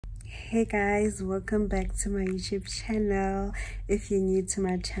Hey guys, welcome back to my YouTube channel. If you're new to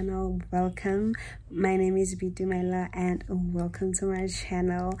my channel, welcome. My name is Bidumela and welcome to my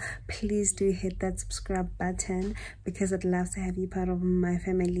channel. Please do hit that subscribe button because I'd love to have you part of my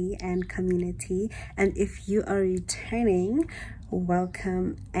family and community. And if you are returning,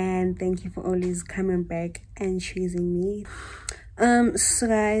 welcome and thank you for always coming back and choosing me. So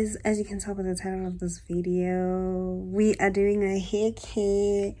guys, as you can tell by the title of this video, we are doing a hair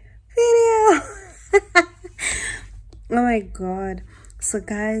care video. Oh my god. So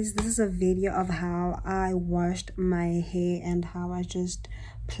guys, this is a video of how I washed my hair and how I just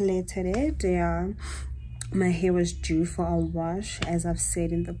plaited it. Yeah, my hair was due for a wash, as I've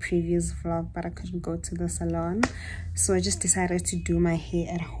said in the previous vlog, but I couldn't go to the salon, so I just decided to do my hair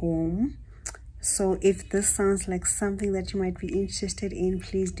at home. So if this sounds like something that you might be interested in,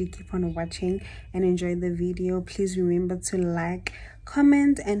 please do keep on watching and enjoy the video. Please remember to like,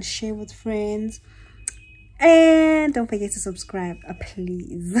 comment and share with friends, and don't forget to subscribe,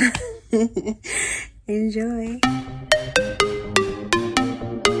 please. Enjoy.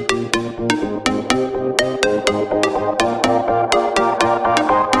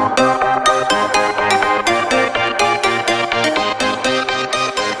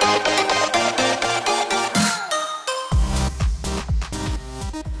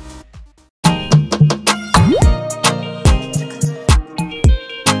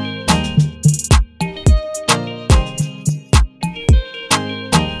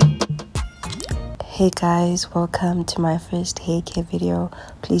 Hey guys, welcome to my first hair care video.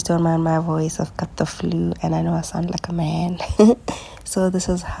 Please don't mind my voice, I've got the flu and I know I sound like a man. So this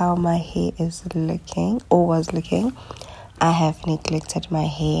is how my hair is looking, or was looking. I have neglected my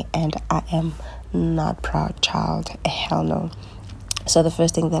hair and I am not proud, child. Hell no. So the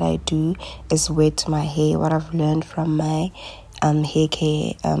first thing that I do is wet my hair. What I've learned from my hair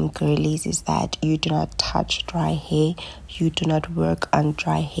care girlies is that you do not touch dry hair. You do not work on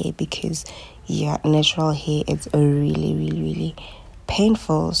dry hair because natural hair is really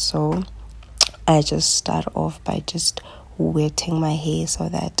painful. So I just start off by just wetting my hair so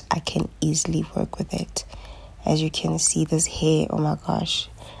that I can easily work with it. As you can see, this hair, oh my gosh,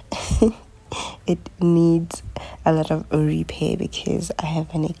 it needs a lot of repair because I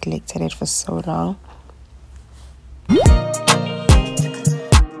have neglected it for so long.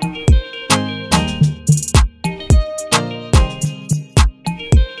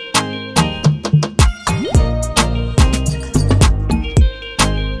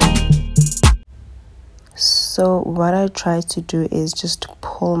 So what I try to do is just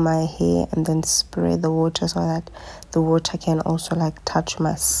pull my hair and then spray the water so that the water can also like touch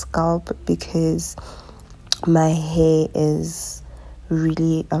my scalp, because my hair is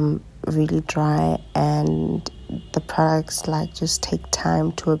really dry and the products like just take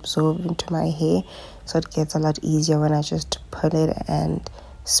time to absorb into my hair, so it gets a lot easier when I just pull it and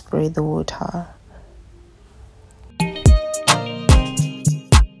spray the water.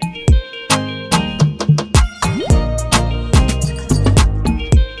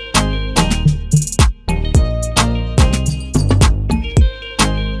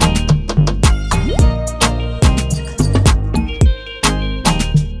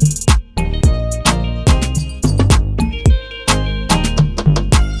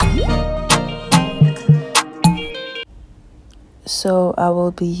 So I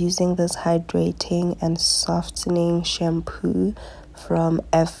will be using this hydrating and softening shampoo from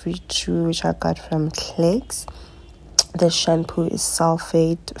Every True, which I got from Clicks. This shampoo is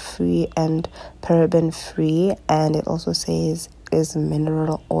sulfate free and paraben free, and it also says is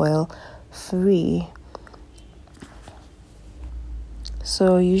mineral oil free.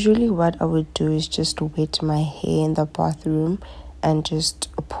 So usually what I would do is just wet my hair in the bathroom and just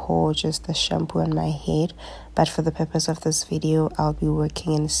pour just the shampoo on my head. But for the purpose of this video, I'll be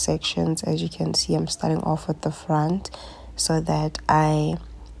working in sections. As you can see, I'm starting off with the front so that I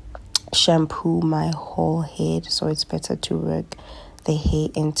shampoo my whole head. So it's better to work the hair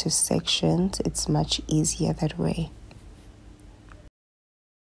into sections. It's much easier that way.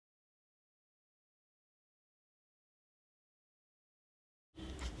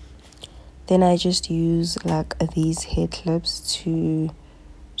 Then I just use like these hair clips to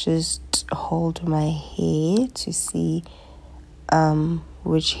just hold my hair to see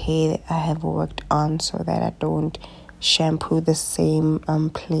which hair I have worked on, so that I don't shampoo the same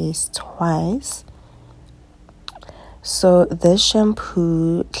place twice. So this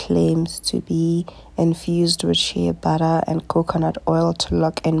shampoo claims to be infused with shea butter and coconut oil to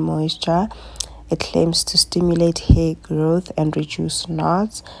lock in moisture. It claims to stimulate hair growth and reduce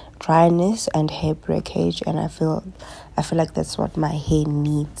knots, dryness and hair breakage, and I feel like that's what my hair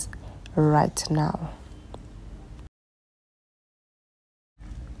needs right now.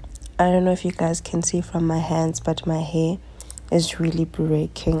 I don't know if you guys can see from my hands, but my hair is really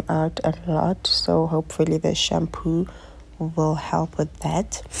breaking out a lot, so hopefully the shampoo will help with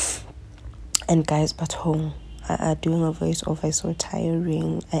that. And guys, but doing a voiceover is so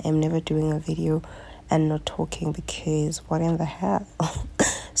tiring. I am never doing a video and not talking, because what in the hell.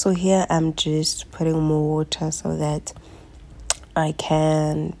 So here I'm just putting more water so that I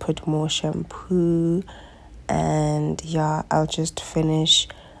can put more shampoo, and yeah, I'll just finish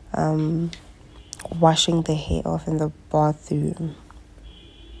washing the hair off in the bathroom.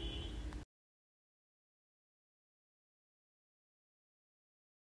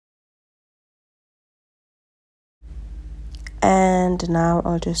 And now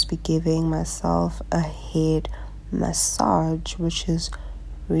I'll just be giving myself a head massage, which is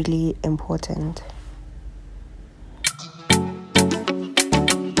really important.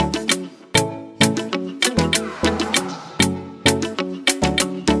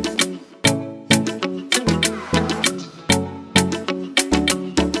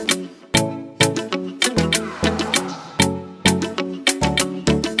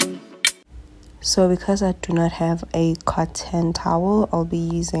 So because I do not have a cotton towel, I'll be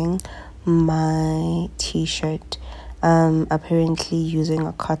using my t-shirt. Apparently using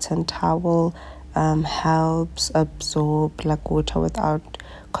a cotton towel helps absorb like water without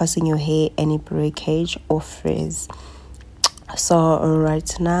causing your hair any breakage or frizz. So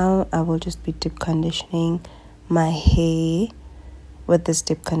right now I will just be deep conditioning my hair with this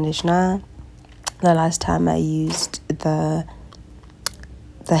deep conditioner. The last time I used the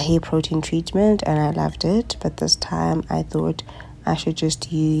hair protein treatment and I loved it, but this time I thought I should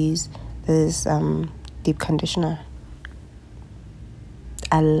just use this deep conditioner.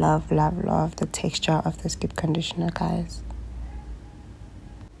 I love the texture of this deep conditioner, guys.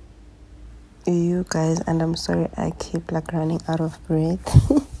 You guys, and I'm sorry I keep like running out of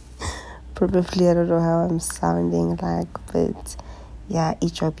breath. Probably I don't know how I'm sounding like, but yeah,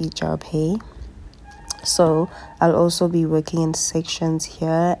 each job, hey. So I'll also be working in sections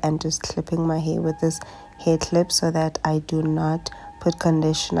here and just clipping my hair with this hair clip so that I do not put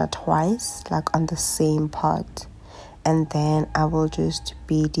conditioner twice, like on the same part. And then I will just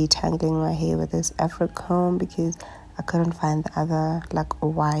be detangling my hair with this Afro comb, because I couldn't find the other like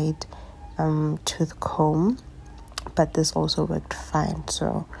wide tooth comb, but this also worked fine.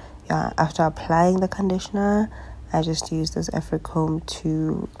 So yeah, after applying the conditioner, I just use this Afro comb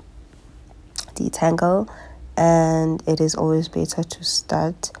to detangle, and it is always better to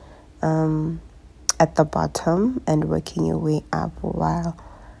start at the bottom and working your way up while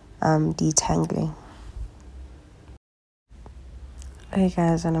detangling. Hey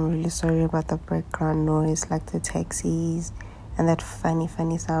guys, and I'm really sorry about the background noise, like the taxis and that funny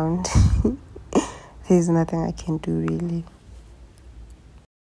sound. There's nothing I can do really.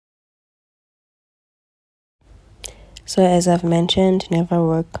 So as I've mentioned, never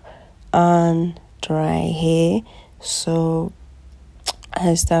work on dry hair, so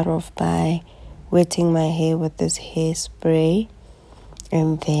I start off by wetting my hair with this hairspray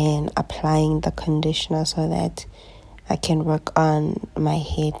and then applying the conditioner so that I can work on my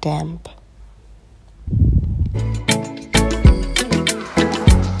hair damp.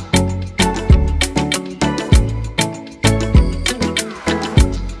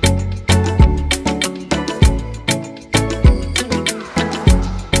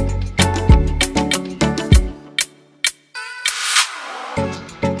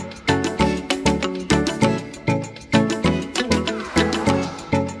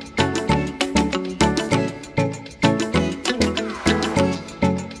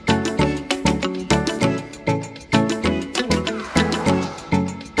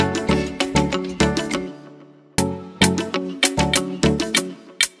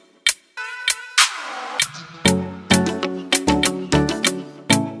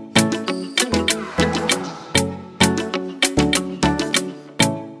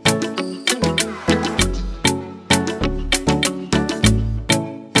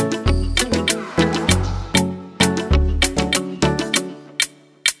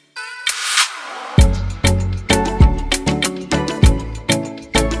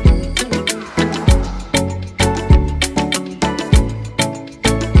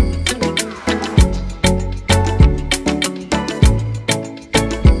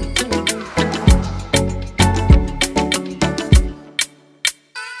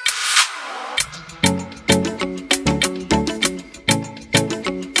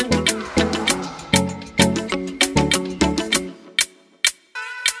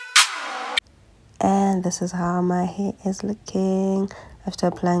 And this is how my hair is looking after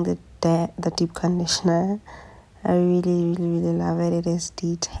applying the the deep conditioner. I really love it. It is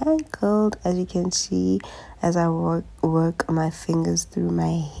detangled, as you can see as I work my fingers through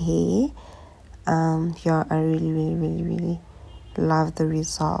my hair. Yeah, I really love the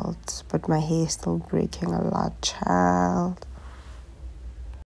results, but my hair is still breaking a lot, child.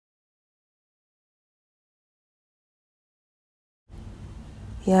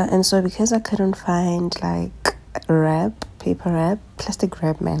 Yeah, and so because I couldn't find like paper wrap, plastic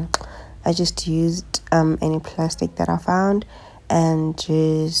wrap, man, I just used any plastic that I found and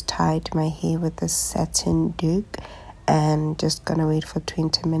just tied my hair with a satin duke, and just gonna wait for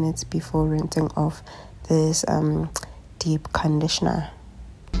 20 minutes before rinsing off this deep conditioner.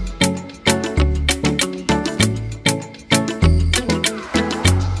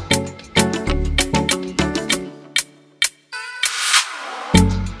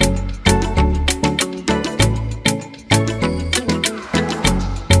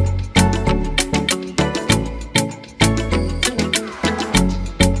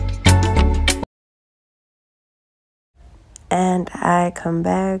 And I come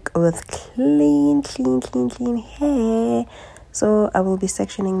back with clean hair. So I will be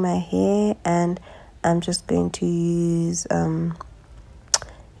sectioning my hair, and I'm just going to use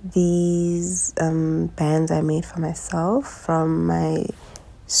these bands I made for myself from my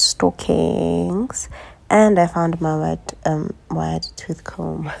stockings, and I found my wide tooth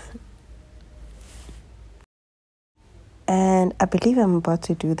comb. And I believe I'm about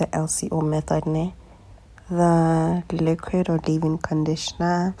to do the LCO method, ne? The liquid or leave-in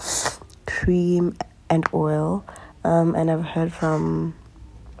conditioner, cream, and oil. And I've heard from,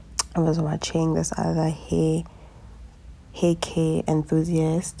 I was watching this other hair care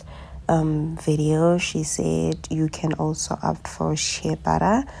enthusiast video. She said you can also opt for shea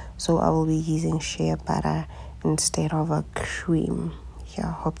butter, so I will be using shea butter instead of a cream. Yeah,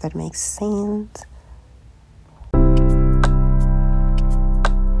 I hope that makes sense.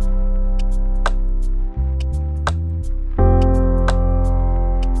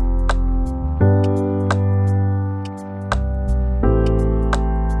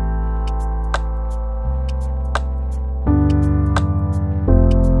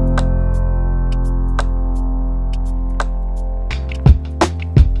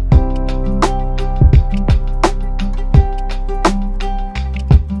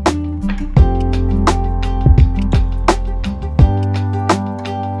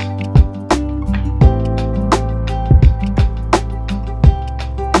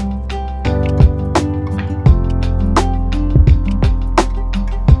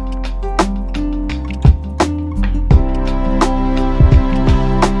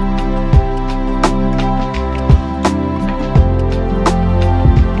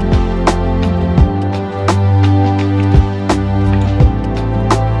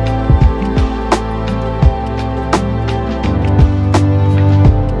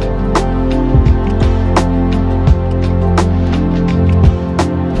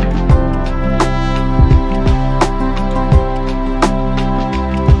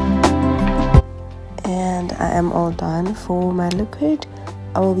 All done. For my liquid,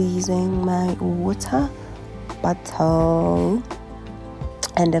 I will be using my water bottle,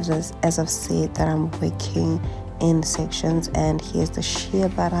 and as I've said that I'm working in sections, and here's the shea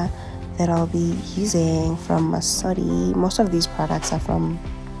butter that I'll be using from Masodi. Most of these products are from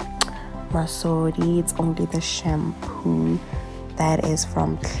Masodi. It's only the shampoo that is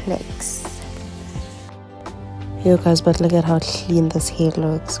from Clicks. Yo guys, but look at how clean this hair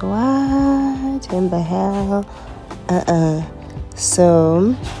looks. What in the hell?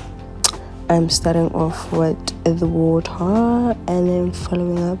 So I'm starting off with the water and then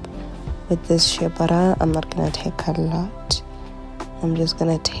following up with this shea butter. I'm not gonna take a lot. I'm just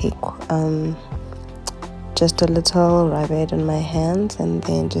gonna take just a little, rub it on my hands, and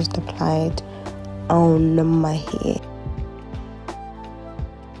then just apply it on my hair.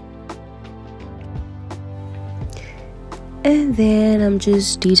 And then I'm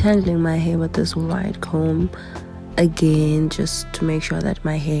just detangling my hair with this wide comb again, just to make sure that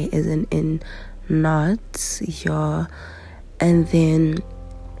my hair isn't in knots. Yeah. And then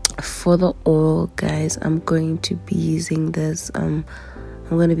for the oil, guys, I'm going to be using this I'm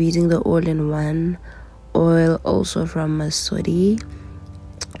going to be using the all-in-one oil, also from Masodi.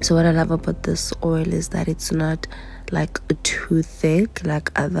 So what I love about this oil is that it's not like too thick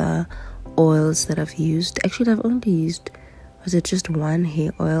like other oils that I've used. Actually, I've only used, was it just one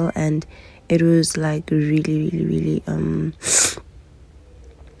hair oil, and it was like really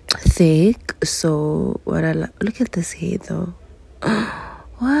thick. So what I look at this hair though.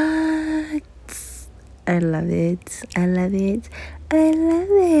 What? I love it. I love it. I love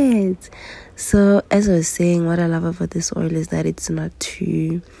it. So as I was saying, what I love about this oil is that it's not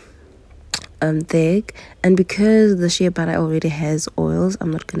too thick, and because the shea butter already has oils, I'm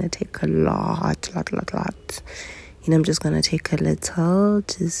not gonna take a lot. You know, I'm just gonna take a little,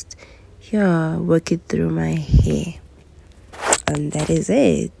 just work it through my hair, and that is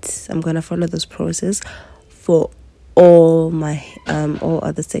it. I'm gonna follow this process for all my all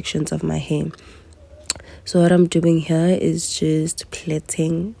other sections of my hair. So what I'm doing here is just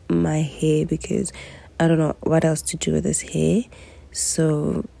plaiting my hair because I don't know what else to do with this hair.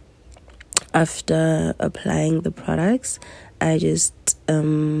 So after applying the products, I just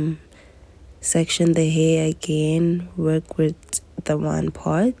section the hair again, work with the one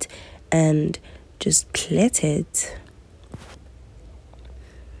part, and just plait it.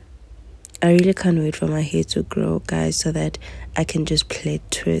 I really can't wait for my hair to grow, guys, so that I can just plait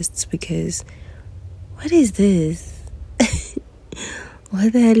twists, because what is this?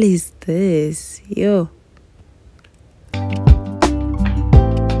 What the hell is this? Yo.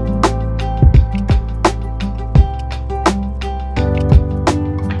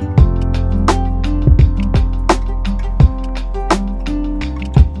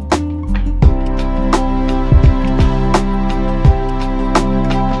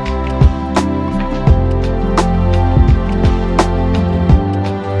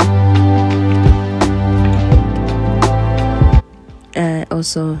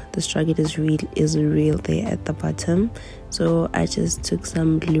 Also, the struggle is real there at the bottom, so I just took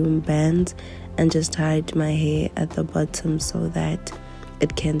some loom bands and just tied my hair at the bottom so that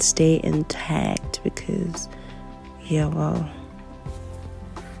it can stay intact, because the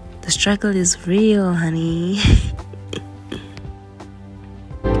struggle is real, honey.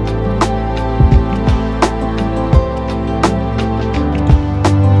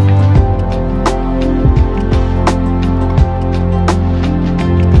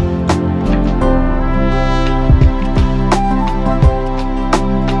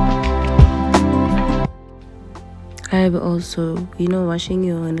 Also, you know, washing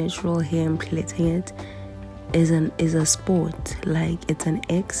your natural hair and plaiting it is a sport. Like, it's an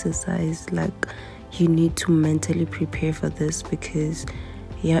exercise. Like, you need to mentally prepare for this, because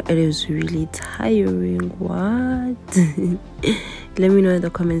it is really tiring. What? Let me know in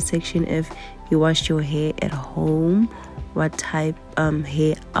the comment section if you wash your hair at home. What type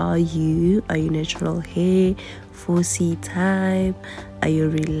hair are you? Are you natural hair, 4C type? Are you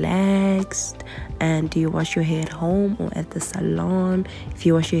relaxed? And do you wash your hair at home or at the salon? If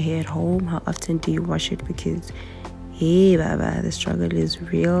you wash your hair at home, how often do you wash it? Because hey baba, the struggle is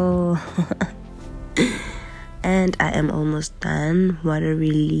real. And I am almost done. What a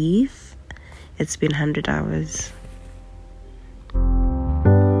relief. It's been 100 hours.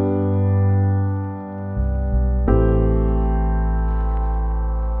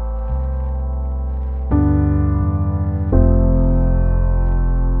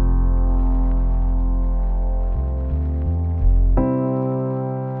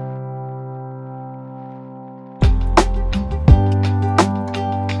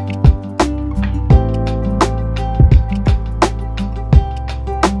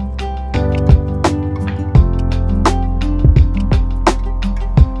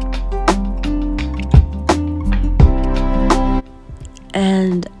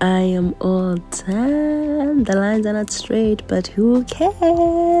 And I am all done. The lines are not straight, but who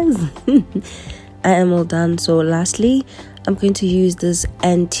cares? I am all done. So lastly, I'm going to use this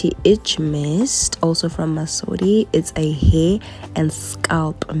anti-itch mist, also from Masodi. It's a hair and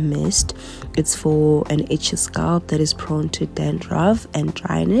scalp mist. It's for an itchy scalp that is prone to dandruff and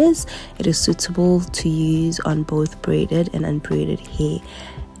dryness. It is suitable to use on both braided and unbraided hair.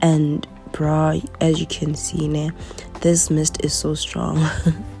 And as you can see now, this mist is so strong.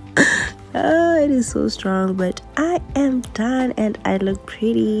 It is so strong, but I am done and I look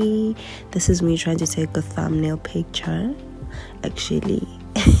pretty. This is me trying to take a thumbnail picture, actually.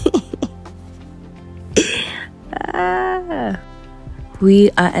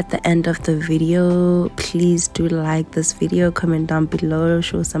 We are at the end of the video. Please do like this video, comment down below,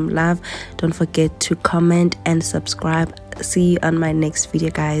 show some love. Don't forget to comment and subscribe. See you on my next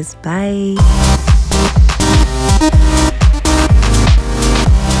video, guys. Bye.